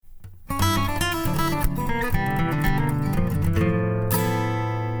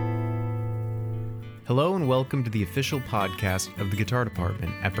Hello and welcome to the official podcast of the Guitar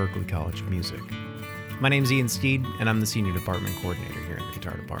Department at Berklee College of Music. My name's Ian Steed, and I'm the Senior Department Coordinator here in the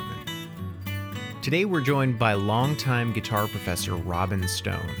Guitar Department. Today we're joined by longtime guitar professor Robin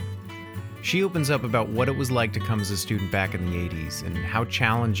Stone. She opens up about what it was like to come as a student back in the 80s and how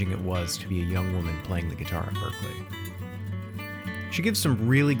challenging it was to be a young woman playing the guitar at Berklee. She gives some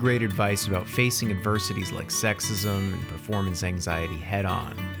really great advice about facing adversities like sexism and performance anxiety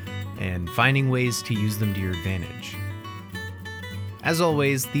head-on, and finding ways to use them to your advantage. As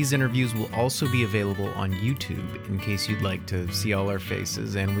always, these interviews will also be available on YouTube in case you'd like to see all our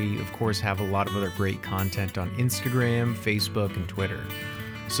faces, and we, of course, have a lot of other great content on Instagram, Facebook, and Twitter.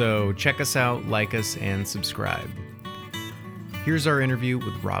 So check us out, like us, and subscribe. Here's our interview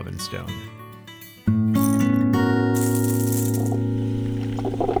with Robin Stone.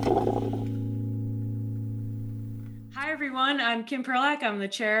 I'm Kim Perlak. I'm the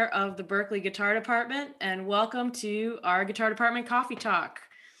chair of the Berklee Guitar Department, and welcome to our Guitar Department Coffee Talk.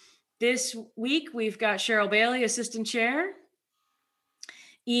 This week, we've got Cheryl Bailey, assistant chair,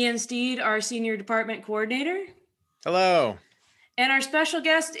 Ian Steed, our senior department coordinator. Hello. And our special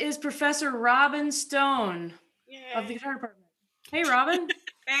guest is Professor Robin Stone of the Guitar Department. Hey, Robin.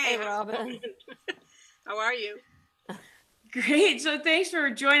 Hey, Robin. How are you? Great. So thanks for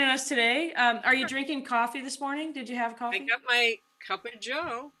joining us today. Are you drinking coffee this morning? Did you have coffee? I got my cup of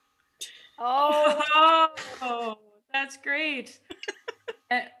joe. Oh, that's great.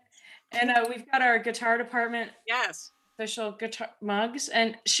 and we've got our Guitar Department official guitar mugs.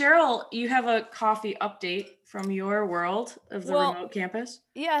 And Cheryl, you have a coffee update from your world of the remote campus.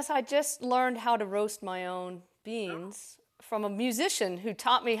 Yes, I just learned how to roast my own beans from a musician who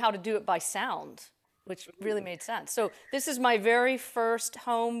taught me how to do it by sound, which really made sense. So this is my very first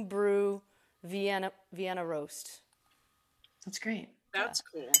home brew Vienna roast. That's great. That's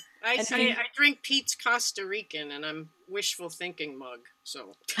cool. I drink Pete's Costa Rican, and I'm wishful thinking mug.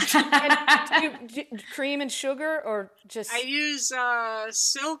 So do cream and sugar, or just? I use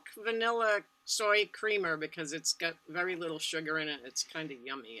Silk Vanilla Soy Creamer because it's got very little sugar in it. It's kind of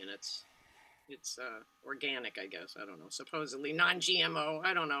yummy, and it's organic, I guess. I don't know. Supposedly non-GMO.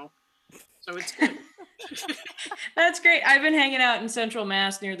 I don't know. So it's good. That's great. I've been hanging out in Central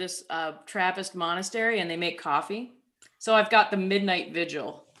Mass near this Trappist monastery, and they make coffee. So I've got the Midnight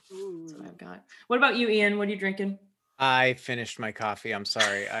Vigil. Ooh. That's what I've got. What about you, Ian? What are you drinking? I finished my coffee. I'm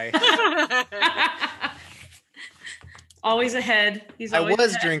sorry. Always ahead. I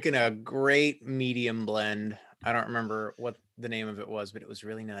was drinking a great medium blend. I don't remember what the name of it was, but it was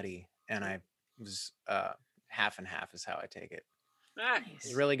really nutty. And I was half and half is how I take it. Nice.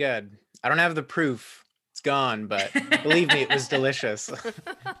 It's really good. I don't have the proof. It's gone, but believe me, it was delicious.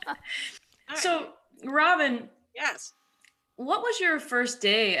 So, Robin. Yes. What was your first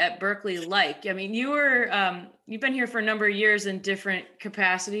day at Berklee like? I mean, you've been here for a number of years in different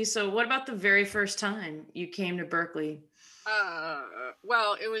capacities. So what about the very first time you came to Berklee?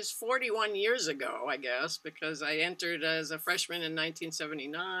 Well, it was 41 years ago, I guess, because I entered as a freshman in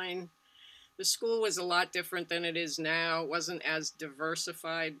 1979. The school was a lot different than it is now. It wasn't as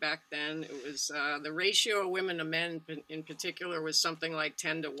diversified back then. It was the ratio of women to men in particular was something like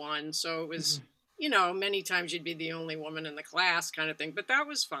 10-1. So it was, many times you'd be the only woman in the class kind of thing. But that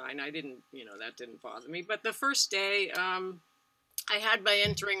was fine. That didn't bother me. But the first day, I had my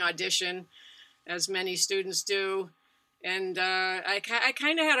entering audition, as many students do. And I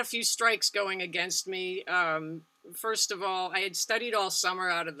kind of had a few strikes going against me. First of all, I had studied all summer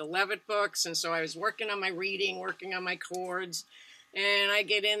out of the Levitt books, and so I was working on my reading, working on my chords, and I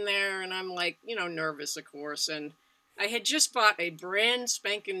get in there, and I'm like, nervous, of course, and I had just bought a brand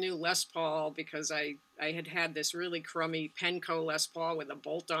spanking new Les Paul because I had this really crummy Penco Les Paul with a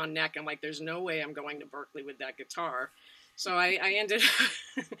bolt-on neck. I'm like, there's no way I'm going to Berklee with that guitar. So I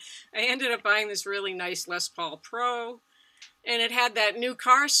ended up buying this really nice Les Paul Pro. And it had that new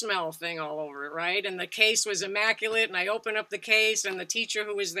car smell thing all over it, right? And the case was immaculate. And I opened up the case, and the teacher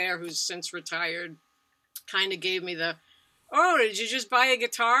who was there, who's since retired, kind of gave me the, "Oh, did you just buy a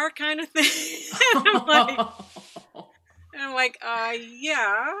guitar?" kind of thing. I'm like,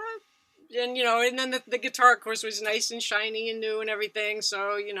 yeah. And, and then the guitar, of course, was nice and shiny and new and everything.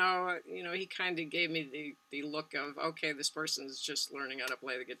 So, he kind of gave me the look of, okay, this person's just learning how to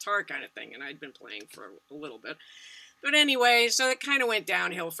play the guitar kind of thing. And I'd been playing for a little bit. But anyway, so it kind of went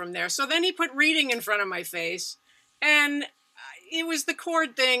downhill from there. So then he put reading in front of my face. And, it was the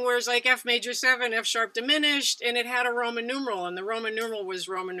chord thing where it's like F major 7, F sharp diminished, and it had a Roman numeral, and the Roman numeral was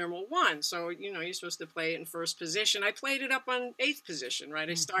Roman numeral 1. So, you're supposed to play it in first position. I played it up on 8th position, right?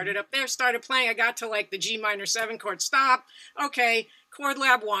 I started up there, started playing. I got to like the G minor 7 chord, stop. Okay, chord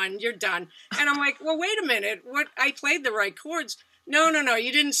lab 1, you're done. And I'm like, well, wait a minute. I played the right chords. No,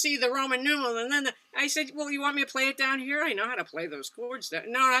 you didn't see the Roman numeral. And then I said, well, you want me to play it down here? I know how to play those chords.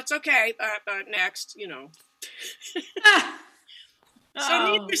 No, that's okay. Next,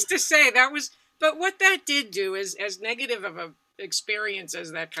 So needless to say, but what that did do is, as negative of a experience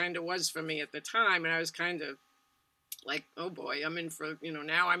as that kind of was for me at the time, and I was kind of like, oh boy, I'm in for,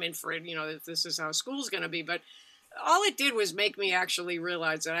 now I'm in for it, if this is how school's going to be. But all it did was make me actually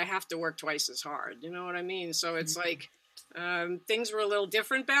realize that I have to work twice as hard. You know what I mean? So it's like, things were a little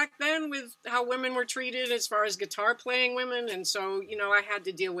different back then with how women were treated as far as guitar playing women. And so, I had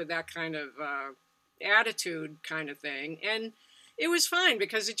to deal with that kind of attitude kind of thing. And it was fine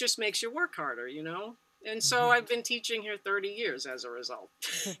because it just makes you work harder, And so I've been teaching here 30 years as a result.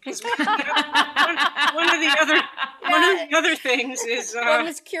 Because one of the other things is... I'm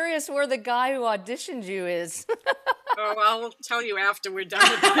just curious where the guy who auditioned you is. Oh, I'll tell you after we're done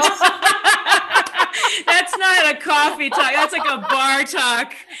with this. That's not a coffee talk. That's like a bar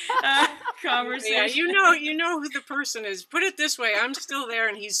talk conversation. Yeah, you know who the person is. Put it this way, I'm still there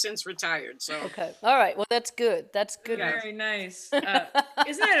and he's since retired. So okay, all right. Well, that's good. That's good. Very nice.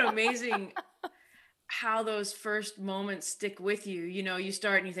 Isn't it amazing how those first moments stick with you? You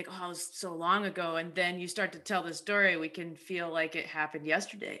start and you think, oh, it was so long ago, and then you start to tell the story. We can feel like it happened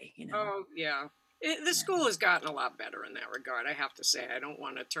yesterday. Oh yeah. The school has gotten a lot better in that regard, I have to say. I don't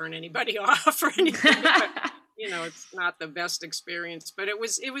want to turn anybody off or anything, but, it's not the best experience. But it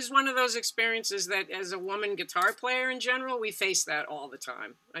was one of those experiences that, as a woman guitar player in general, we face that all the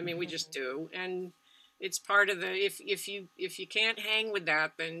time. I mean, we just do. And it's part of the, if you can't hang with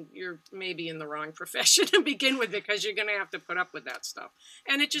that, then you're maybe in the wrong profession to begin with, because you're going to have to put up with that stuff.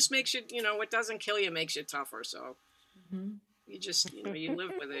 And it just makes you, what doesn't kill you makes you tougher. So. Mm-hmm. You just, you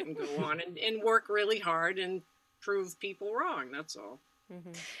live with it and go on and work really hard and prove people wrong. That's all.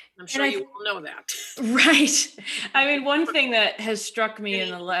 Mm-hmm. I'm sure you all know that. Right. I mean, one thing that has struck me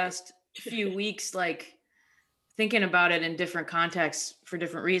in the last few weeks, like thinking about it in different contexts for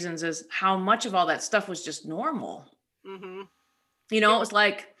different reasons, is how much of all that stuff was just normal. Mm-hmm. It was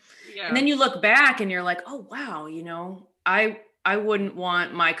like, and then you look back and you're like, oh, wow, I wouldn't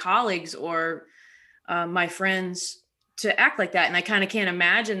want my colleagues or my friends to act like that. And I kind of can't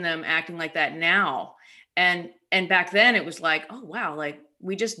imagine them acting like that now. And back then it was like, oh, wow, like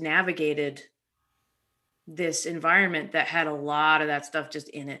we just navigated this environment that had a lot of that stuff just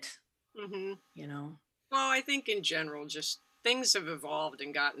in it, Well, I think in general, just things have evolved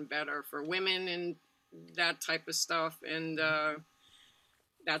and gotten better for women and that type of stuff. And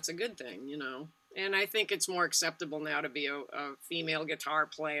that's a good thing, And I think it's more acceptable now to be a female guitar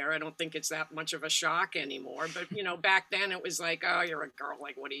player. I don't think it's that much of a shock anymore. But, back then it was like, oh, you're a girl.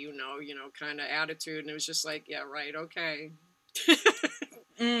 Like, what do you know? Kind of attitude. And it was just like, yeah, right. Okay.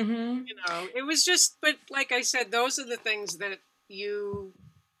 Mm-hmm. It was just, but like I said, those are the things that you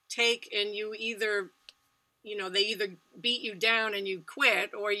take and you either, they either beat you down and you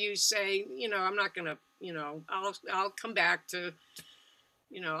quit, or you say, I'm not going to, I'll come back to,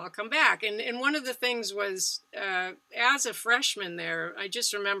 I'll come back. And one of the things was, as a freshman there, I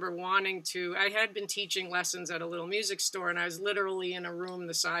just remember I had been teaching lessons at a little music store, and I was literally in a room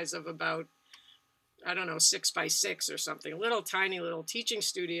the size of about, 6 by 6 or something, a little tiny little teaching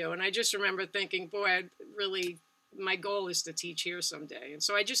studio. And I just remember thinking, boy, my goal is to teach here someday. And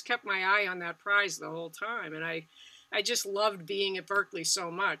so I just kept my eye on that prize the whole time. And I just loved being at Berklee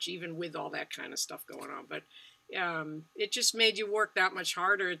so much, even with all that kind of stuff going on. But it just made you work that much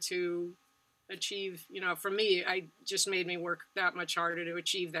harder to achieve, for me, it just made me work that much harder to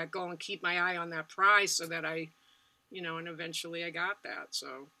achieve that goal and keep my eye on that prize so that I, and eventually I got that.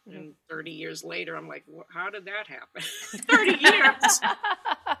 So, and 30 years later, I'm like, how did that happen? 30 years?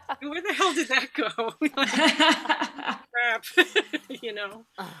 Where the hell did that go? Crap,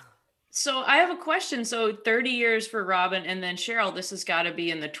 So I have a question. So 30 years for Robin, and then Cheryl, this has got to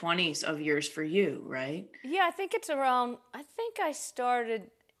be in the 20s of years for you, right? Yeah, I think I started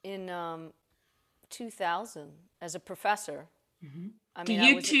in 2000 as a professor. Mm-hmm. Do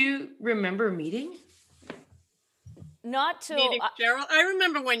you two remember meeting? Not till Cheryl. I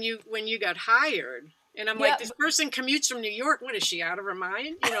remember when you got hired. And I'm like, this person commutes from New York. What is she, out of her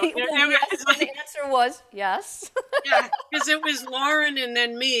mind? Yes, the answer was yes. Yeah, because it was Lauren and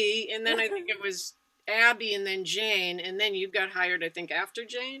then me, and then I think it was Abby and then Jane, and then you got hired, I think, after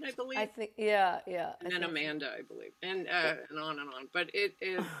Jane, I believe. I think, yeah. And then Amanda, I believe, and on and on. But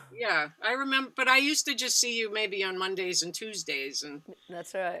yeah, I remember. But I used to just see you maybe on Mondays and Tuesdays, and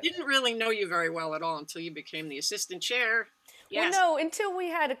That's right. didn't really know you very well at all until you became the assistant chair. Yes. Well, no, until we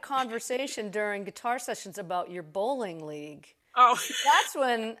had a conversation during guitar sessions about your bowling league. Oh. That's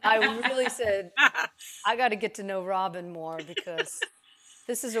when I really said, I got to get to know Robin more, because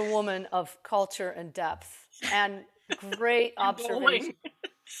this is a woman of culture and depth and great observation.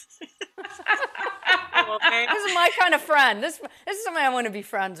 Well, This is my kind of friend. This is somebody I want to be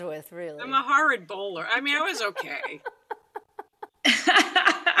friends with, really. I'm a horrid bowler. I mean, I was okay.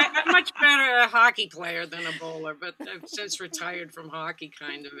 I'm much better a hockey player than a bowler, but I've since retired from hockey,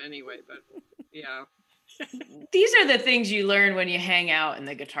 kind of, anyway. But yeah. These are the things you learn when you hang out in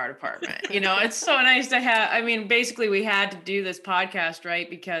the guitar department. You know, it's so nice to have. I mean, basically, we had to do this podcast, right?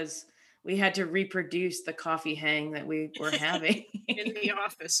 Because we had to reproduce the coffee hang that we were having In the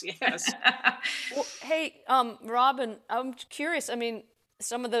office, yes. Well, hey, Robin, I'm curious. I mean,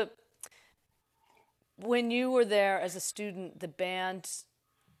 when you were there as a student, the band,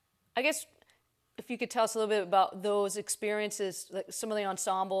 I guess if you could tell us a little bit about those experiences, like some of the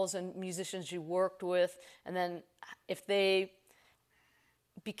ensembles and musicians you worked with, and then if they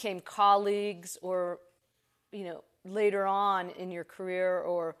became colleagues or, later on in your career,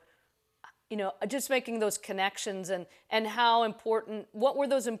 or, just making those connections, and how important, what were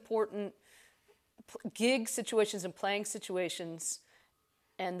those important gig situations and playing situations,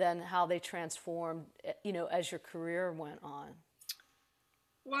 and then how they transformed, as your career went on?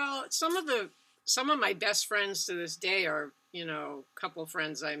 Well, some of my best friends to this day are, a couple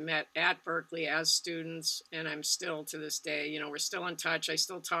friends I met at Berklee as students, and I'm still to this day, we're still in touch. I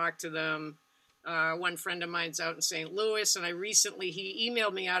still talk to them. One friend of mine's out in St. Louis, and he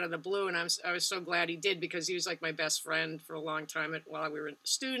emailed me out of the blue, and I was so glad he did, because he was like my best friend for a long time while we were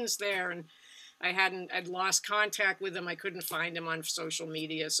students there, and I'd lost contact with him. I couldn't find him on social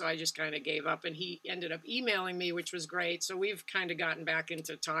media, so I just kind of gave up, and he ended up emailing me, which was great. So we've kind of gotten back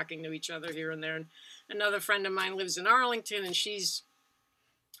into talking to each other here and there. And another friend of mine lives in Arlington, and she's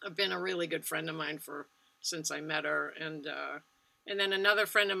been a really good friend of mine since I met her. And then another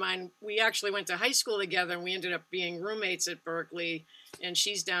friend of mine, we actually went to high school together, and we ended up being roommates at Berklee, and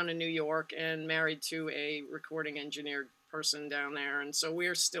she's down in New York and married to a recording engineer person down there. And so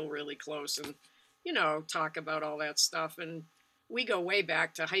we're still really close, and talk about all that stuff. And we go way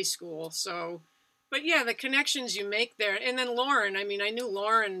back to high school. So, but yeah, the connections you make there. And then Lauren, I mean, I knew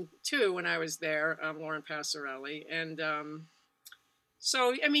Lauren too when I was there, Lauren Passarelli. And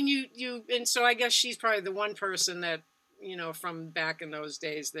so, I mean, and so I guess she's probably the one person that, from back in those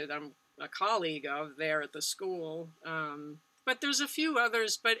days that I'm a colleague of there at the school. But there's a few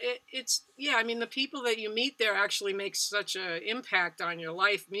others, but it's, I mean, the people that you meet there actually make such an impact on your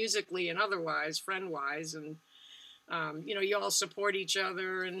life, musically and otherwise, friend-wise. And, you all support each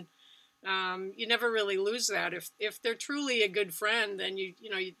other, and you never really lose that. If they're truly a good friend, then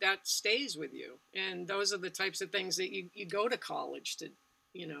that stays with you. And those are the types of things that you go to college to,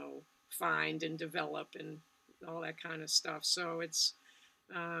 find and develop and all that kind of stuff. So it's,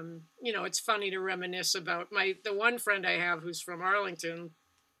 it's funny to reminisce about the one friend I have who's from Arlington.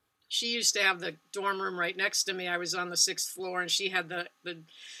 She used to have the dorm room right next to me. I was on the 6th floor, and she had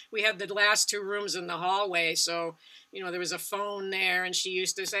we had the last 2 rooms in the hallway. So, there was a phone there, and she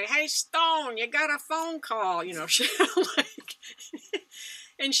used to say, "Hey, Stone, you got a phone call," and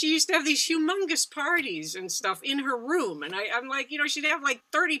she used to have these humongous parties and stuff in her room. And I'm like, she'd have like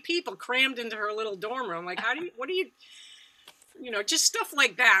 30 people crammed into her little dorm room. Like, what do you, just stuff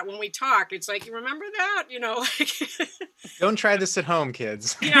like that. When we talk, it's like, you remember that? Like, Don't try this at home,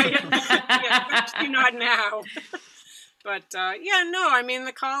 kids. yeah, not now. But I mean,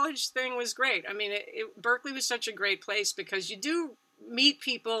 the college thing was great. I mean, Berklee was such a great place because you do meet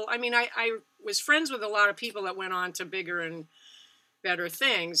people. I mean, I was friends with a lot of people that went on to bigger and better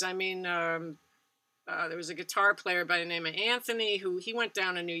things. I mean, there was a guitar player by the name of Anthony he went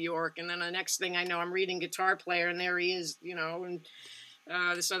down to New York, and then the next thing I know, I'm reading Guitar Player, and there he is, and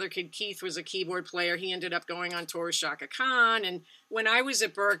this other kid, Keith, was a keyboard player. He ended up going on tour with Chaka Khan. And when I was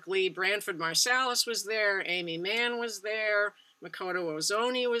at Berklee, Branford Marsalis was there, Amy Mann was there, Makoto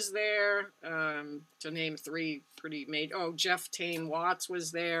Ozoni was there, to name 3 pretty major. Oh, Jeff Tane Watts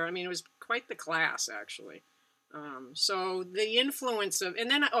was there. I mean, it was quite the class, actually. So the influence of, and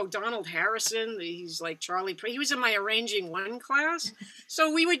then, Donald Harrison, he's like Charlie, he was in my Arranging 1 class.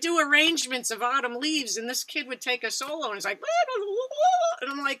 So we would do arrangements of Autumn Leaves, and this kid would take a solo, and he's like, and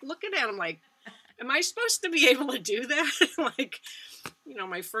I'm like looking at him like, am I supposed to be able to do that? Like,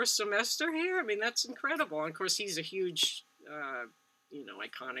 my first semester here. I mean, that's incredible. And of course, he's a huge,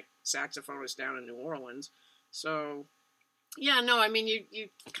 iconic saxophonist down in New Orleans. So, yeah, no, I mean, you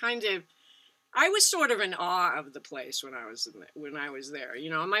kind of, I was sort of in awe of the place when I was there.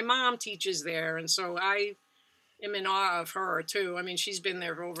 My mom teaches there, and so I am in awe of her too. I mean, she's been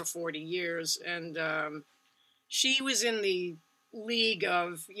there for over 40 years, and she was in the league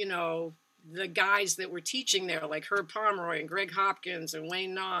of, the guys that were teaching there, like Herb Pomeroy and Greg Hopkins and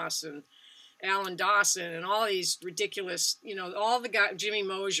Wayne Noss and Alan Dawson and all these ridiculous, all the guys, Jimmy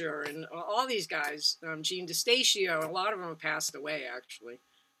Mosier and all these guys, Gene DeStatio, a lot of them have passed away actually.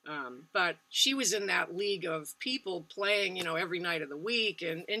 But she was in that league of people playing, every night of the week,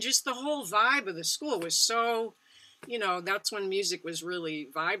 and just the whole vibe of the school was so, that's when music was really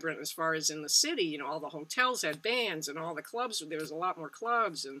vibrant as far as in the city. All the hotels had bands and all the clubs, there was a lot more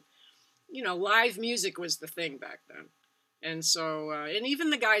clubs, and, live music was the thing back then. And so, and even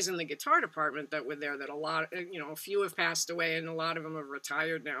the guys in the guitar department that were there, that a few have passed away and a lot of them have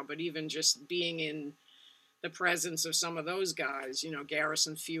retired now, but even just being in the presence of some of those guys,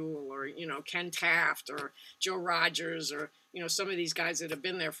 Garrison Fuel or, Ken Taft or Joe Rogers or, some of these guys that have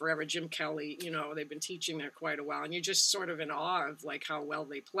been there forever, Jim Kelly, they've been teaching there quite a while. And you're just sort of in awe of like how well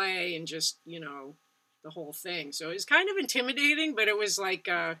they play and just, the whole thing. So it's kind of intimidating, but it was like,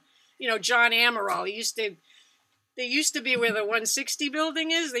 John Amaral, they used to be where the 160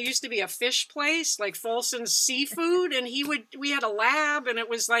 building is. There used to be a fish place, like Folson's Seafood, and we had a lab, and it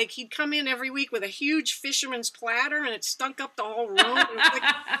was like he'd come in every week with a huge fisherman's platter, and it stunk up the whole room.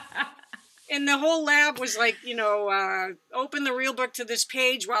 And the whole lab was like, open the real book to this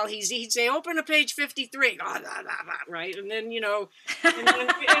page while he'd say, open to page 53, right? And then,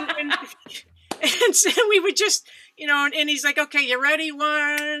 and so we would just, and he's like, okay, you ready?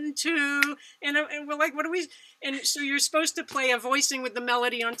 1, 2, and we're like, what are we? And so you're supposed to play a voicing with the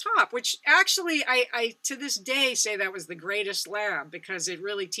melody on top, which actually I to this day say that was the greatest lab, because it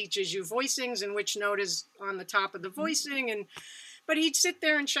really teaches you voicings and which note is on the top of the voicing. But he'd sit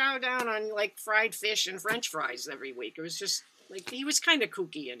there and chow down on like fried fish and French fries every week. It was just like, he was kind of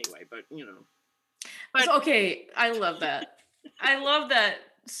kooky anyway, but But okay, I love that. I love that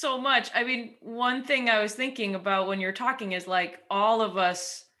so much. I mean, one thing I was thinking about when you're talking is like all of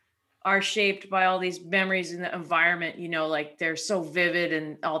us are shaped by all these memories in the environment, like they're so vivid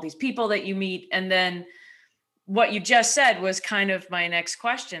and all these people that you meet. And then what you just said was kind of my next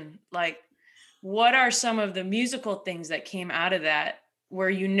question. Like, what are some of the musical things that came out of that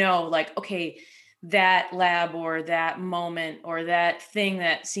where, like, okay, that lab or that moment or that thing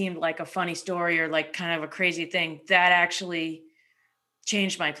that seemed like a funny story or like kind of a crazy thing that actually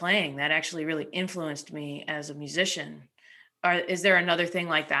changed my playing, that actually really influenced me as a musician? Is there another thing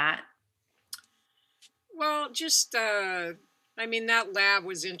like that? Well, just, that lab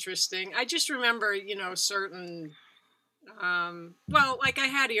was interesting. I just remember, certain, like I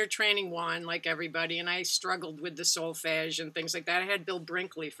had ear training 1, like everybody, and I struggled with the solfege and things like that. I had Bill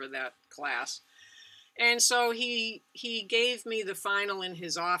Brinkley for that class. And so he gave me the final in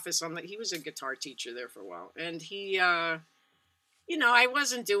his office he was a guitar teacher there for a while. And he, I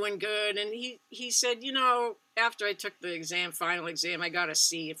wasn't doing good. And he said, after I took the final exam, I got a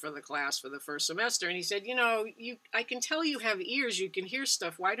C for the class for the first semester. And he said, I can tell you have ears, you can hear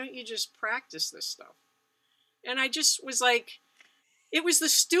stuff. Why don't you just practice this stuff? And I just was like, it was the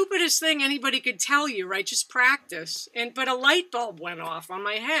stupidest thing anybody could tell you, right? Just practice. But a light bulb went off on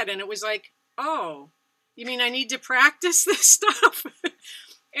my head, and it was like, oh, you mean I need to practice this stuff?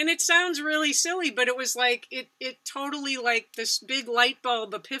 And it sounds really silly, but it was like, it totally, like, this big light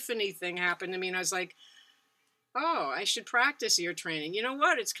bulb epiphany thing happened to me. And I was like, oh, I should practice ear training. You know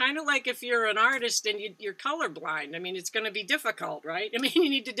what? It's kind of like if you're an artist and you're colorblind. I mean, it's going to be difficult, right? I mean, you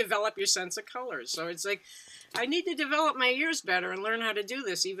need to develop your sense of colors. So it's like, I need to develop my ears better and learn how to do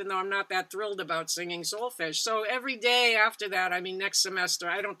this, even though I'm not that thrilled about singing solfege. So every day after that, next semester,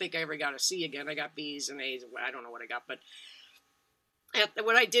 I don't think I ever got a C again. I got B's and A's. I don't know what I got, but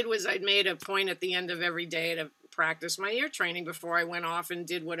what I did was I'd made a point at the end of every day to practice my ear training before I went off and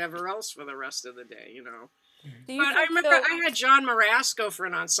did whatever else for the rest of the day, But I remember I had John Marasco for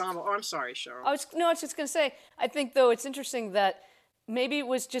an ensemble. Oh, I'm sorry, Cheryl. I was just going to say, I think, though, it's interesting that maybe it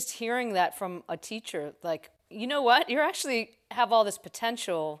was just hearing that from a teacher, like, you know what, you actually have all this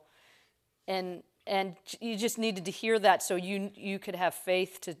potential, and you just needed to hear that so you could have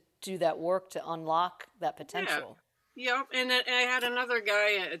faith to do that work to unlock that potential. Yep, and I had another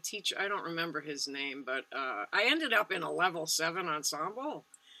guy, a teacher, I don't remember his name, but I ended up in a level 7 ensemble.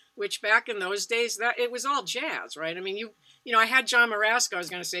 which back in those days, that it was all jazz, right? I mean, you know, I had John Marasco, I was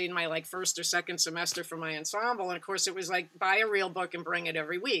going to say, in my like first or second semester for my ensemble. And of course it was like, buy a real book and bring it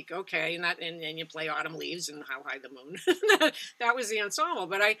every week. Okay. And you play Autumn Leaves and How High the Moon. That was the ensemble.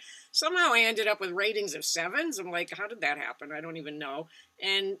 But somehow I ended up with ratings of 7s. I'm like, how did that happen? I don't even know.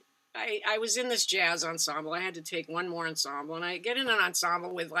 And I was in this jazz ensemble. I had to take one more ensemble, and I get in an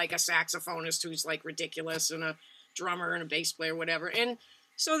ensemble with like a saxophonist who's like ridiculous, and a drummer and a bass player, whatever. And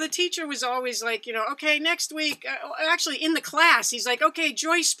so the teacher was always like, you know, okay, next week, actually in the class, he's like, okay,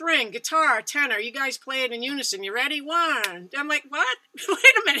 Joy Spring, guitar, tenor, you guys play it in unison. You ready? 1. I'm like, what? Wait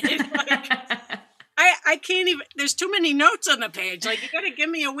a minute. Like, I can't even, there's too many notes on the page. Like, you got to give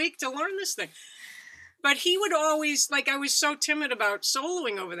me a week to learn this thing. But he would always, like, I was so timid about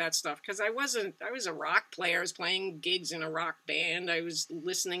soloing over that stuff because I was a rock player. I was playing gigs in a rock band. I was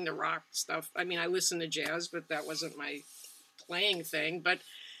listening to rock stuff. I mean, I listened to jazz, but that wasn't my playing thing. But,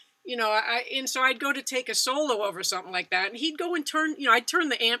 you know, and so I'd go to take a solo over something like that, and he'd go and turn, you know, I'd turn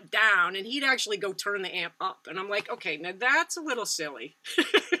the amp down, and he'd actually go turn the amp up. And I'm like, okay, now that's a little silly.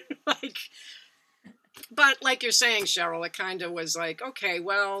 Like, but like you're saying, Cheryl, it kind of was like, okay,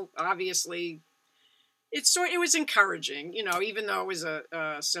 well, obviously, it was encouraging, you know, even though it was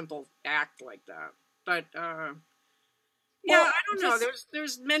a simple act like that. But yeah, well, I don't know.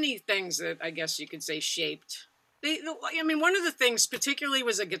 There's many things that I guess you could say shaped. I mean, one of the things particularly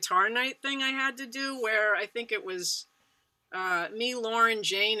was a guitar night thing I had to do, where I think it was me, Lauren,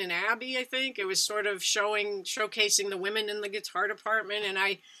 Jane, and Abby. I think it was sort of showcasing the women in the guitar department, and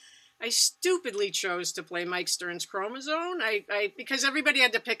I stupidly chose to play Mike Stern's Chromazone. Because everybody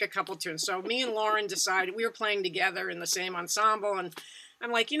had to pick a couple tunes. So me and Lauren decided, we were playing together in the same ensemble, and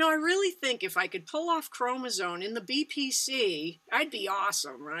I'm like, you know, I really think if I could pull off Chromazone in the BPC, I'd be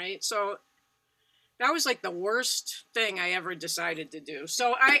awesome, right? So that was like the worst thing I ever decided to do.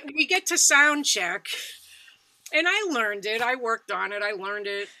 So we get to sound check, and I learned it. I worked on it. I learned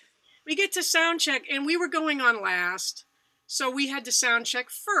it. We get to sound check, and we were going on last. So we had to sound check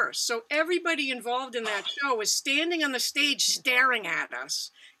first. So everybody involved in that show was standing on the stage staring at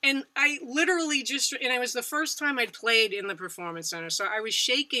us. And I literally and it was the first time I'd played in the Performance Center. So I was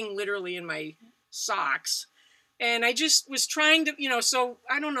shaking literally in my socks. And I just was trying to, you know, so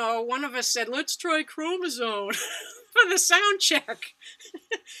I don't know, one of us said, let's try Chromazone for the sound check.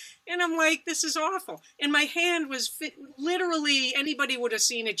 And I'm like, this is awful. And my hand was literally, anybody would have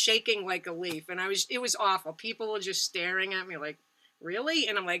seen it shaking like a leaf. And it was awful. People were just staring at me like, really?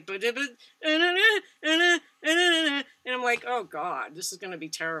 And I'm like, and I'm like, oh God, this is going to be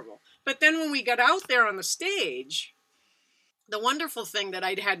terrible. But then when we got out there on the stage, the wonderful thing that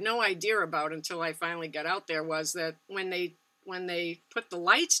I had no idea about until I finally got out there was that when they put the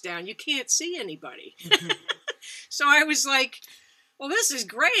lights down, you can't see anybody. So I was like, well, this is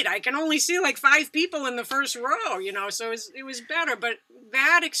great. I can only see like 5 people in the first row, you know, so it was better. But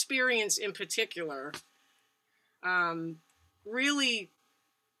that experience in particular, really,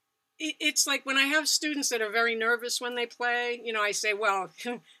 it's like when I have students that are very nervous when they play, you know, I say, well,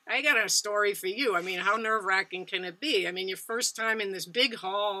 I got a story for you. I mean, how nerve-wracking can it be? I mean, your first time in this big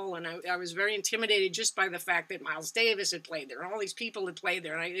hall, and I was very intimidated just by the fact that Miles Davis had played there, and all these people had played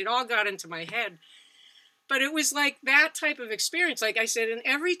there, and it all got into my head. But it was like that type of experience. Like I said, and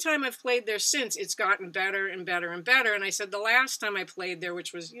every time I've played there since, it's gotten better and better and better. And I said the last time I played there,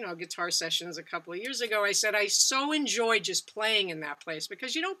 which was, you know, guitar sessions a couple of years ago, I said I so enjoyed just playing in that place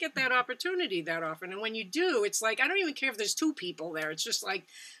because you don't get that opportunity that often. And when you do, it's like, I don't even care if there's 2 people there. It's just like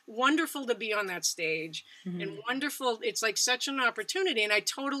wonderful to be on that stage and wonderful. It's like such an opportunity, and I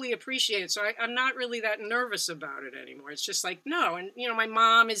totally appreciate it. So I'm not really that nervous about it anymore. It's just like, no. And, you know, my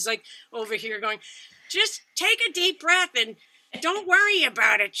mom is like over here going, just take a deep breath and don't worry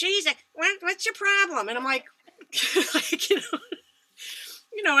about it. Jeez, what's your problem? And I'm like,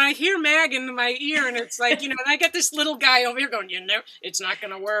 you know, I hear Mag in my ear, and it's like, you know, and I got this little guy over here going, you know, it's not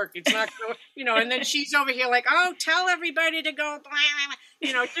going to work. It's not going to, you know, and then she's over here like, oh, tell everybody to go, blah, blah, blah.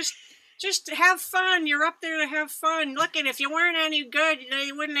 You know, just have fun. You're up there to have fun. Look, and if you weren't any good, you know,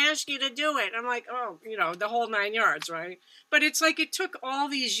 they wouldn't ask you to do it. I'm like, oh, you know, the whole 9 yards, right? But it's like it took all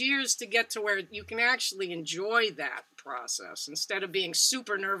these years to get to where you can actually enjoy that process instead of being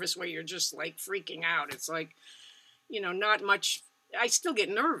super nervous where you're just like freaking out. It's like, you know, not much. I still get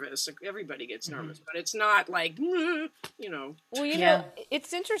nervous. Everybody gets nervous, but it's not like, you know. Well, you know,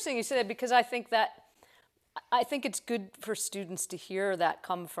 it's interesting you say that because I think it's good for students to hear that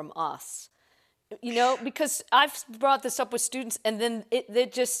come from us, you know, because I've brought this up with students and then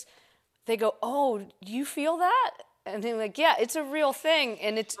they go, oh, you feel that? And they're like, yeah, it's a real thing.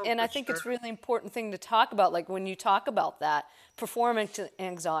 And I think it's really important thing to talk about. Like when you talk about that performance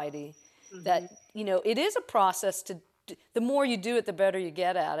anxiety, that, it is a process the more you do it, the better you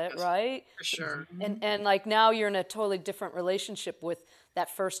get at it, right? For sure. And like now you're in a totally different relationship with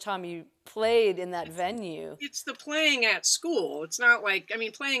that first time you played in that venue. It's the playing at school. It's not like,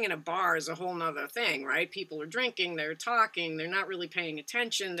 playing in a bar is a whole nother thing, right? People are drinking, they're talking, they're not really paying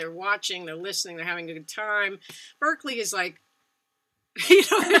attention, they're watching, they're listening, they're having a good time. Berklee is like,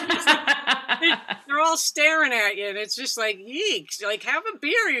 they're all staring at you, and it's just like, yeeks, like, have a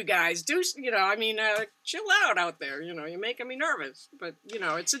beer, you guys. Chill out there. You're making me nervous. But,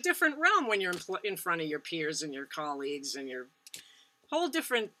 it's a different realm when you're in front of your peers and your colleagues and your whole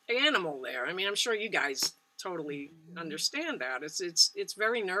different animal there. I'm sure you guys totally understand that. It's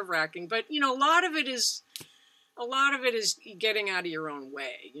very nerve-wracking, but a lot of it is getting out of your own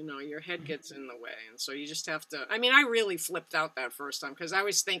way. Your head gets in the way, and so you just have to. I really flipped out that first time because I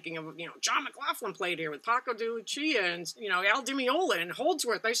was thinking of John McLaughlin played here with Paco de Lucia and Al Di Meola and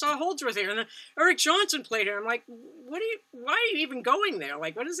Holdsworth. I saw Holdsworth here, and then Eric Johnson played here. I'm like, why are you even going there?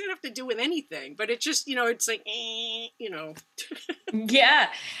 Like, what does it have to do with anything? But it just it's like, Yeah.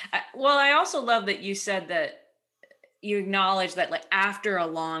 Well, I also love that you said that you acknowledge that, like, after a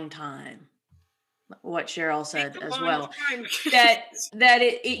long time, what Cheryl said as well,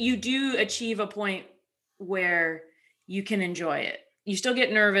 that you do achieve a point where you can enjoy it. You still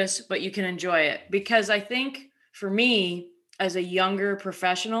get nervous, but you can enjoy it. Because I think for me, as a younger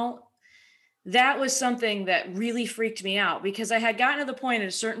professional, that was something that really freaked me out, because I had gotten to the point at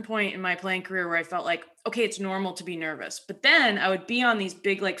a certain point in my playing career where I felt like, okay, it's normal to be nervous. But then I would be on these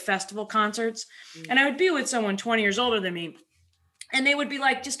big, like, festival concerts, and I would be with someone 20 years older than me, and they would be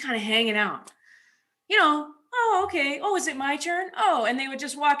like just kind of hanging out. Oh, okay. Oh, is it my turn? Oh, and they would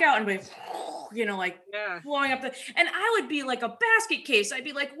just walk out and be, blowing up and I would be like a basket case. I'd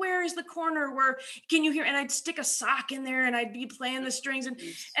be like, where is the corner? Where can you hear? And I'd stick a sock in there and I'd be playing the strings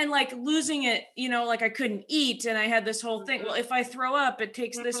and like losing it, like I couldn't eat. And I had this whole thing. Well, if I throw up, it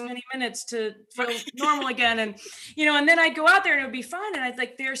takes this many minutes to feel normal again. And, and then I'd go out there and it would be fun. And I'd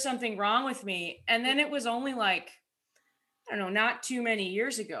like, there's something wrong with me. And then it was only like, I don't know, not too many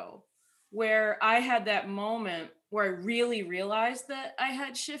years ago, where I had that moment where I really realized that I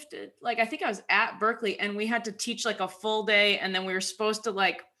had shifted. Like, I think I was at Berklee and we had to teach like a full day. And then we were supposed to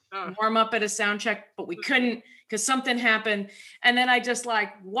like warm up at a sound check, but we couldn't because something happened. And then I just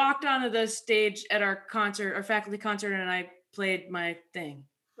like walked onto the stage at our faculty concert, and I played my thing.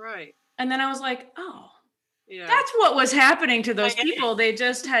 Right. And then I was like, oh, yeah, that's what was happening to those people. They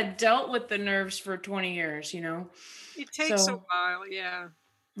just had dealt with the nerves for 20 years, It takes a while. Yeah.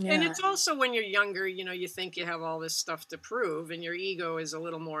 Yeah. And it's also when you're younger, you think you have all this stuff to prove, and your ego is a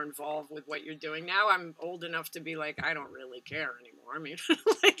little more involved with what you're doing. Now I'm old enough to be like, I don't really care anymore.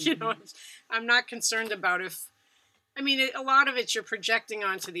 I'm not concerned about a lot of it you're projecting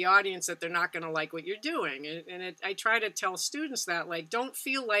onto the audience that they're not going to like what you're doing. And I try to tell students that, like, don't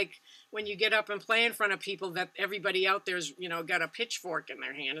feel like when you get up and play in front of people that everybody out there's, got a pitchfork in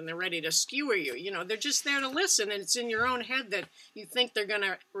their hand and they're ready to skewer you. They're just there to listen, and it's in your own head that you think they're going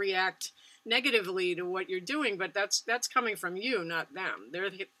to react negatively to what you're doing, but that's coming from you, not them. They're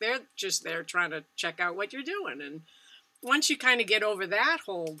just there trying to check out what you're doing. And once you kind of get over that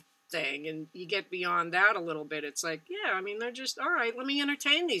whole thing and you get beyond that a little bit, it's like, they're just, all right, let me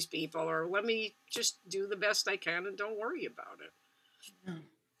entertain these people, or let me just do the best I can and don't worry about it. Yeah.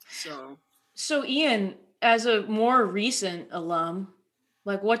 So Ian, as a more recent alum,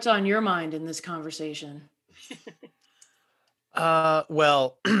 like, what's on your mind in this conversation?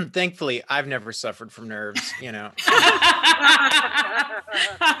 Well, thankfully I've never suffered from nerves,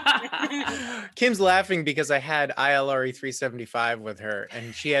 Kim's laughing because I had ILRE 375 with her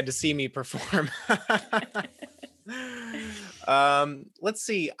and she had to see me perform. Let's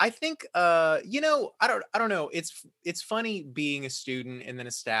see. I think, I don't know. It's funny being a student and then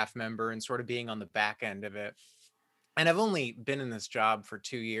a staff member and sort of being on the back end of it. And I've only been in this job for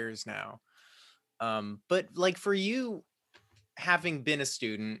 2 years now. But like for you, having been a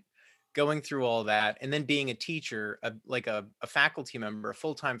student, going through all that, and then being a teacher, a faculty member, a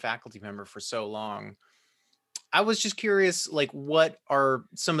full-time faculty member for so long, I was just curious, like, what are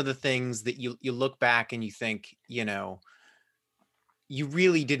some of the things that you look back and you think, you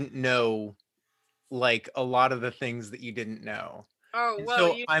really didn't know, like a lot of the things that you didn't know. Oh, well,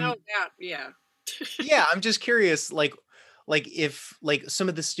 so know that, yeah. Yeah, I'm just curious, like if like some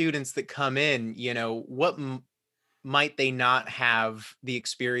of the students that come in, what might they not have the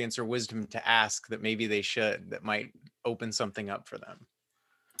experience or wisdom to ask that maybe they should, that might open something up for them?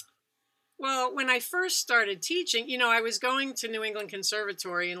 Well, when I first started teaching, I was going to New England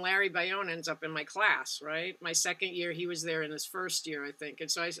Conservatory, and Larry Bayonne ends up in my class, right? My second year, he was there in his first year, I think. And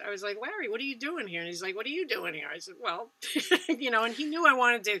so I was like, Larry, what are you doing here? And he's like, what are you doing here? I said, well, and he knew I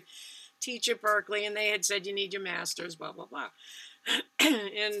wanted to teach at Berklee, and they had said, you need your master's, blah, blah, blah.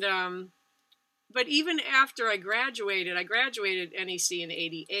 And, but even after I graduated NEC in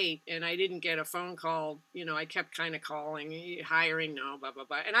 88, and I didn't get a phone call. I kept kind of calling, hiring, no, blah, blah,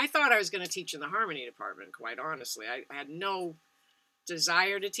 blah. And I thought I was going to teach in the harmony department, quite honestly. I had no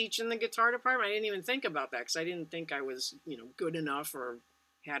desire to teach in the guitar department. I didn't even think about that because I didn't think I was, good enough or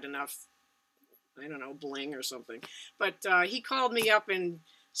had enough, I don't know, bling or something. But he called me up in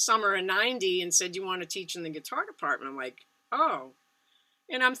summer of 90 and said, you want to teach in the guitar department? I'm like, oh.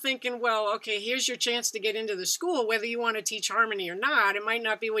 And I'm thinking, well, okay, here's your chance to get into the school, whether you want to teach harmony or not. It might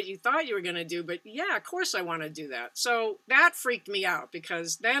not be what you thought you were going to do, but yeah, of course I want to do that. So that freaked me out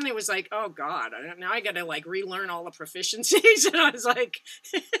because then it was like, oh God, now I got to like relearn all the proficiencies. And I was like,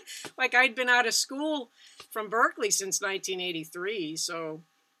 like I'd been out of school from Berklee since 1983. So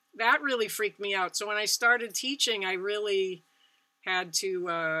that really freaked me out. So when I started teaching, I really had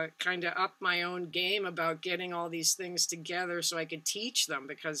to kind of up my own game about getting all these things together so I could teach them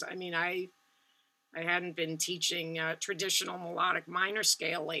because, I hadn't been teaching traditional melodic minor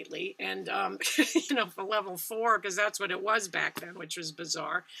scale lately and, for level 4, because that's what it was back then, which was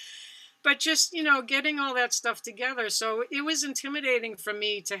bizarre. But just, getting all that stuff together. So it was intimidating for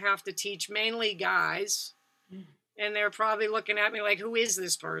me to have to teach mainly guys. And they're probably looking at me like, who is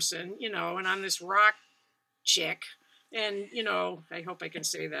this person? And I'm this rock chick. And, I hope I can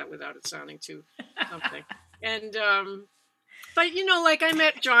say that without it sounding too something. And, but, like I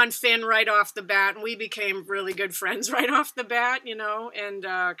met John Finn right off the bat and we became really good friends right off the bat, and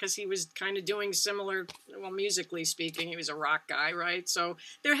because he was kind of doing similar, well, musically speaking, he was a rock guy, right? So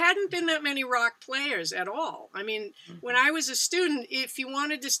there hadn't been that many rock players at all. When I was a student, if you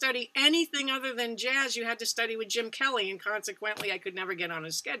wanted to study anything other than jazz, you had to study with Jim Kelly. And consequently, I could never get on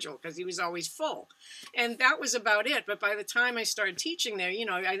his schedule because he was always full. And that was about it. But by the time I started teaching there,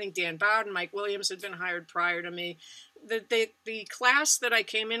 I think Dan Bowden, Mike Williams had been hired prior to me. The class that I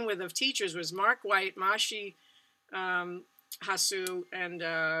came in with of teachers was Mark White, Mashi Hasu, and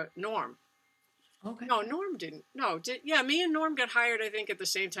Norm. Okay. No, Norm didn't. No, me and Norm got hired, I think, at the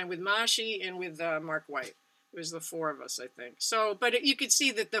same time with Mashi and with Mark White. It was the 4 of us, I think. So, but you could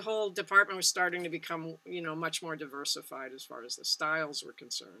see that the whole department was starting to become, much more diversified as far as the styles were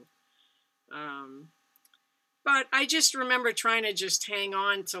concerned. But I just remember trying to just hang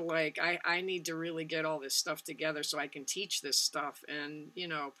on to like, I need to really get all this stuff together so I can teach this stuff and,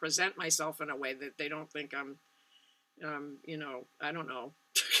 present myself in a way that they don't think I'm, I don't know,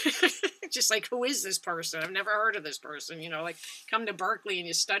 just like, who is this person? I've never heard of this person, like come to Berklee and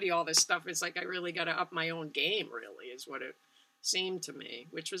you study all this stuff. It's like, I really got to up my own game really is what it seemed to me,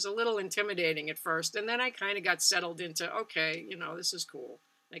 which was a little intimidating at first. And then I kind of got settled into, okay, this is cool.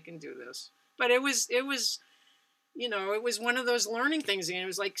 I can do this. But it was it was one of those learning things. And it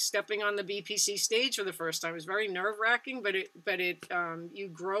was like stepping on the BPC stage for the first time. It was very nerve-wracking, but you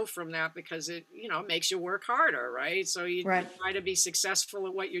grow from that because it, makes you work harder, right? So you try to be successful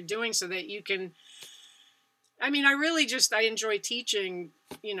at what you're doing so that you can, I enjoy teaching,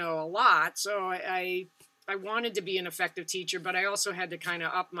 a lot. So I wanted to be an effective teacher, but I also had to kind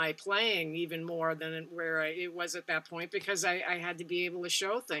of up my playing even more than where it was at that point because I had to be able to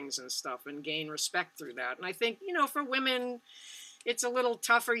show things and stuff and gain respect through that. And I think, for women, it's a little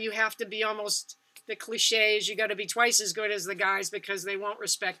tougher. You have to be almost the cliches. You got to be twice as good as the guys because they won't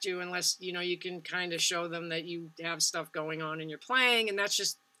respect you unless, you can kind of show them that you have stuff going on in your playing. And that's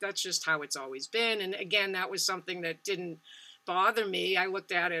just how it's always been. And again, that was something that didn't bother me. I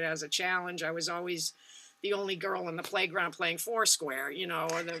looked at it as a challenge. I was always the only girl in the playground playing Foursquare, or you know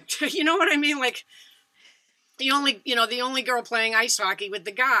what I mean? Like the only girl playing ice hockey with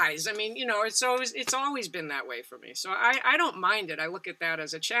the guys. So it's always been that way for me. So I don't mind it. I look at that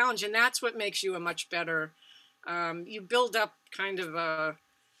as a challenge, and that's what makes you a much better, you build up kind of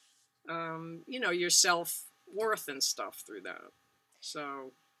your self-worth and stuff through that.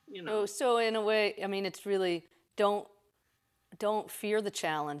 So, So in a way, it's really don't fear the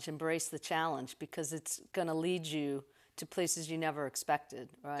challenge, embrace the challenge because it's going to lead you to places you never expected,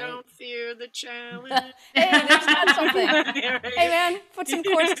 right? Don't fear the challenge. Hey, there's not something. Hey, man, put some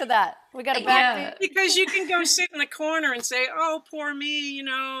chords to that. We got a backbeat. Because you can go sit in the corner and say, oh, poor me,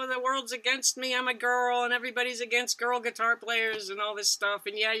 the world's against me. I'm a girl and everybody's against girl guitar players and all this stuff.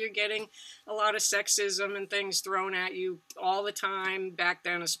 And yeah, you're getting a lot of sexism and things thrown at you all the time. Back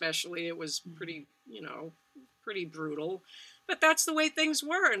then especially, it was pretty brutal. but that's the way things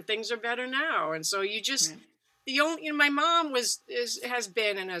were, and things are better now. And so you just, Right. my mom has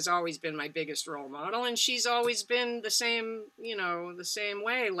been and has always been my biggest role model, and she's always been the same, the same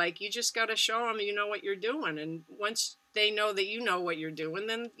way. Like, you just got to show them you know what you're doing, and once they know that you know what you're doing,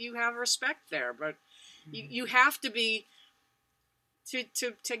 then you have respect there. But you have to be,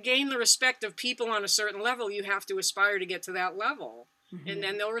 to gain the respect of people on a certain level, you have to aspire to get to that level. And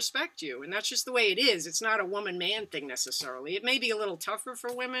then they'll respect you. And that's just the way it is. It's not a woman-man thing necessarily. It may be a little tougher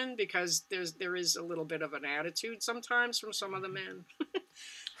for women because there is a little bit of an attitude sometimes from some of the men.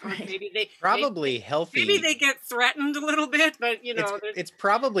 Right. Maybe they Probably healthy. Maybe they get threatened a little bit, but it's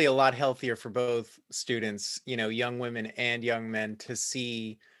probably a lot healthier for both students, young women and young men, to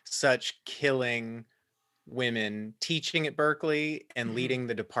see such killing women teaching at Berklee and leading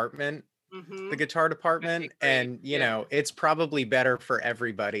the department, the guitar department. And, it's probably better for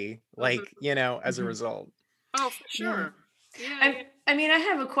everybody, like, as a result. Oh, for sure. Yeah. I mean, I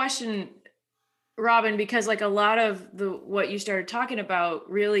have a question, Robin, because like a lot of what you started talking about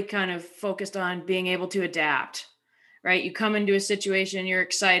really kind of focused on being able to adapt, right? You come into a situation, you're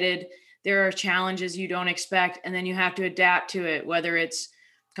excited, there are challenges you don't expect, and then you have to adapt to it, whether it's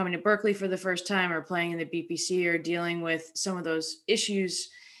coming to Berklee for the first time or playing in the BPC or dealing with some of those issues,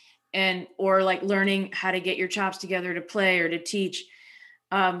 or like learning how to get your chops together to play or to teach.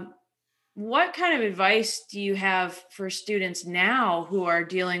 What kind of advice do you have for students now who are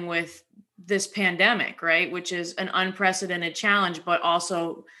dealing with this pandemic, right? Which is an unprecedented challenge, but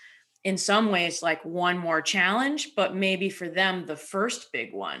also in some ways like one more challenge, but maybe for them, the first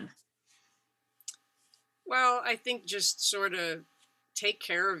big one. Well, I think just sort of take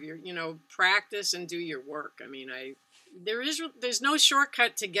care of your, practice and do your work. I mean, there's no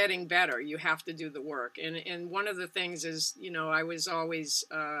shortcut to getting better. You have to do the work. And one of the things is, I was always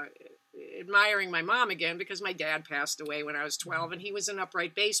admiring my mom again, because my dad passed away when I was 12, and he was an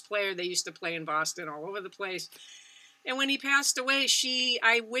upright bass player. They used to play in Boston all over the place. And when he passed away,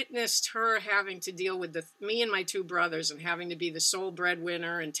 I witnessed her having to deal with me and my two brothers, and having to be the sole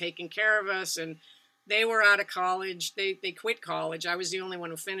breadwinner and taking care of us. And they were out of college. They quit college. I was the only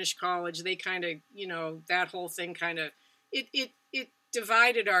one who finished college. They kind of, that whole thing kind of, it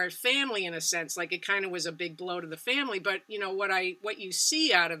divided our family in a sense. Like, it kind of was a big blow to the family. But, what you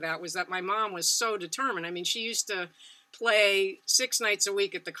see out of that was that my mom was so determined. I mean, she used to play 6 nights a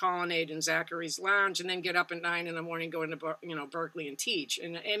week at the Colonnade and Zachary's Lounge, and then get up at 9 in the morning, go into Berklee and teach.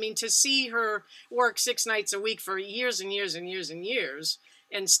 And I mean, to see her work 6 nights a week for years and years and years and years,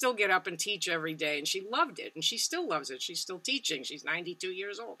 and still get up and teach every day, and she loved it, and she still loves it. She's still teaching. She's 92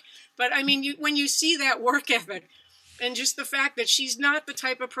 years old. But I mean, when you see that work ethic, and just the fact that she's not the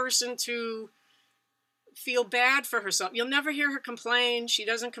type of person to feel bad for herself. You'll never hear her complain. She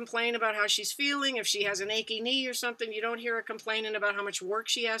doesn't complain about how she's feeling. If she has an achy knee or something, you don't hear her complaining about how much work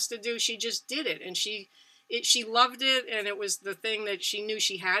she has to do. She just did it, and she loved it, and it was the thing that she knew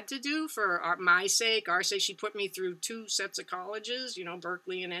she had to do for my sake, our sake. She put me through 2 sets of colleges,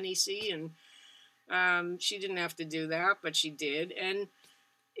 Berklee and NEC, and she didn't have to do that, but she did. And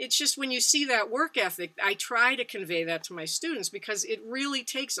it's just, when you see that work ethic, I try to convey that to my students, because it really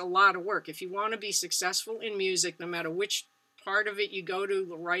takes a lot of work. If you want to be successful in music, no matter which part of it you go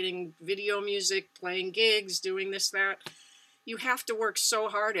to, writing video music, playing gigs, doing this, that, you have to work so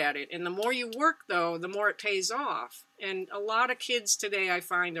hard at it. And the more you work, though, the more it pays off. And a lot of kids today, I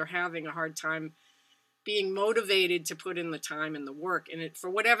find, are having a hard time being motivated to put in the time and the work. And for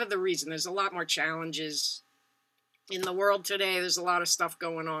whatever the reason, there's a lot more challenges in the world today. There's a lot of stuff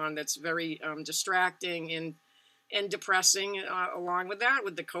going on that's very distracting and depressing along with that,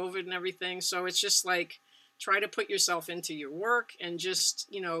 with the COVID and everything. So it's just like, try to put yourself into your work, and just,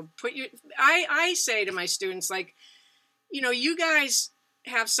 I say to my students, like, you guys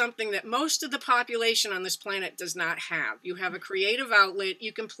have something that most of the population on this planet does not have. You have a creative outlet.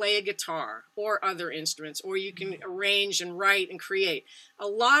 You can play a guitar or other instruments, or you can arrange and write and create. A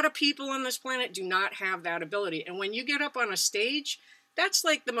lot of people on this planet do not have that ability. And when you get up on a stage, that's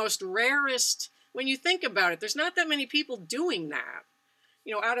like the most rarest. When you think about it, there's not that many people doing that.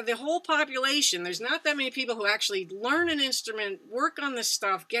 Out of the whole population, there's not that many people who actually learn an instrument, work on this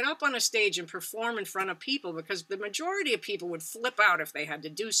stuff, get up on a stage and perform in front of people, because the majority of people would flip out if they had to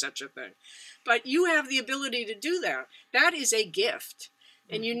do such a thing. But you have the ability to do that. That is a gift.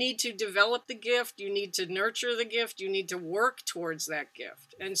 And you need to develop the gift. You need to nurture the gift. You need to work towards that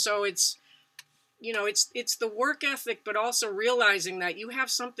gift. And so it's the work ethic, but also realizing that you have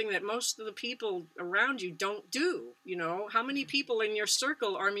something that most of the people around you don't do. How many people in your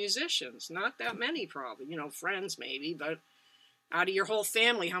circle are musicians? Not that many, probably, friends maybe, but out of your whole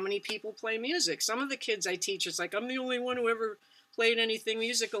family, how many people play music? Some of the kids I teach, it's like, I'm the only one who ever played anything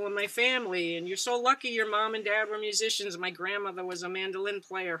musical in my family. And you're so lucky your mom and dad were musicians. My grandmother was a mandolin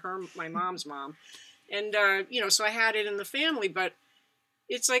player, my mom's mom. And, so I had it in the family, but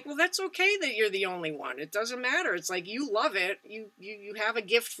it's like, well, that's okay that you're the only one. It doesn't matter. It's like, you love it. You have a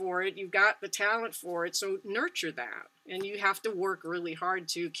gift for it. You've got the talent for it. So nurture that. And you have to work really hard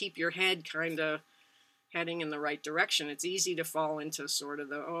to keep your head kind of heading in the right direction. It's easy to fall into sort of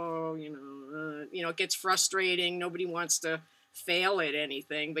the, it gets frustrating. Nobody wants to fail at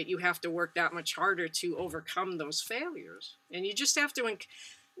anything, but you have to work that much harder to overcome those failures. And you just have to,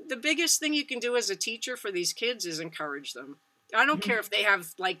 the biggest thing you can do as a teacher for these kids is encourage them. I don't care if they have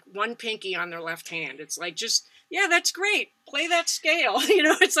like one pinky on their left hand. It's like, just, yeah, that's great. Play that scale.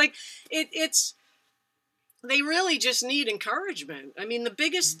 It's like, they really just need encouragement. I mean, the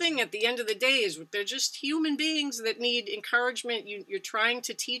biggest thing at the end of the day is they're just human beings that need encouragement. You're trying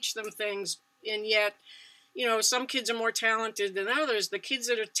to teach them things, and yet, some kids are more talented than others. The kids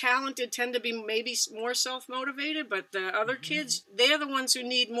that are talented tend to be maybe more self-motivated, but the other kids, they're the ones who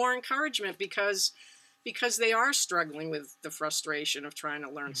need more encouragement because they are struggling with the frustration of trying to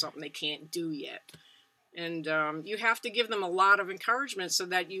learn something they can't do yet. And you have to give them a lot of encouragement so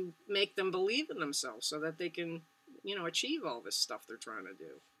that you make them believe in themselves so that they can, achieve all this stuff they're trying to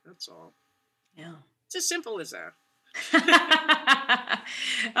do. That's all. Yeah. It's as simple as that.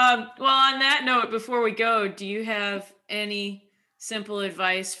 Well, on that note, before we go, do you have any simple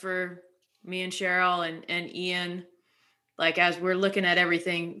advice for me and Cheryl and Ian? Like, as we're looking at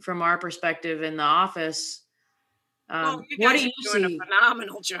everything from our perspective in the office, you what guys do are you doing see? a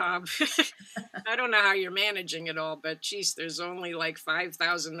phenomenal job. I don't know how you're managing it all, but geez, there's only like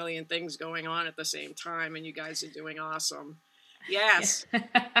 5,000 million things going on at the same time, and you guys are doing awesome. Yes.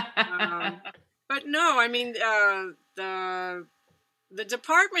 But no, I mean, the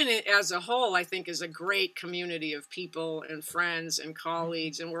department as a whole, I think, is a great community of people and friends and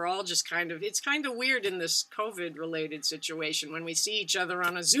colleagues. And we're all just it's kind of weird in this COVID-related situation when we see each other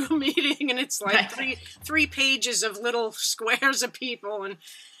on a Zoom meeting and it's like three pages of little squares of people. And,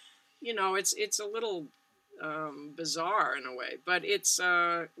 it's a little bizarre in a way. But it's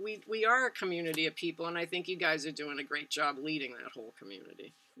we are a community of people. And I think you guys are doing a great job leading that whole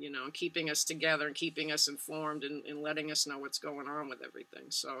community. Keeping us together and keeping us informed and letting us know what's going on with everything.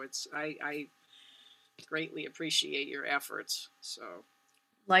 So I greatly appreciate your efforts. So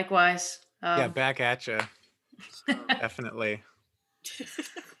Likewise. Yeah, back at you. so. Definitely.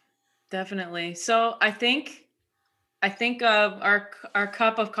 Definitely. So I think our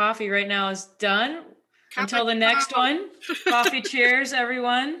cup of coffee right now is done. Until the next one. Coffee cheers,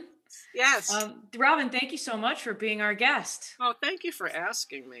 everyone. Yes. Robin, thank you so much for being our guest. Oh, thank you for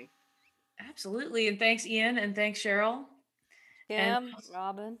asking me. Absolutely. And thanks, Ian. And thanks, Cheryl. Kim,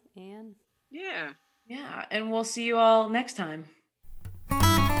 Robin, Ian. Yeah. Yeah. And we'll see you all next time.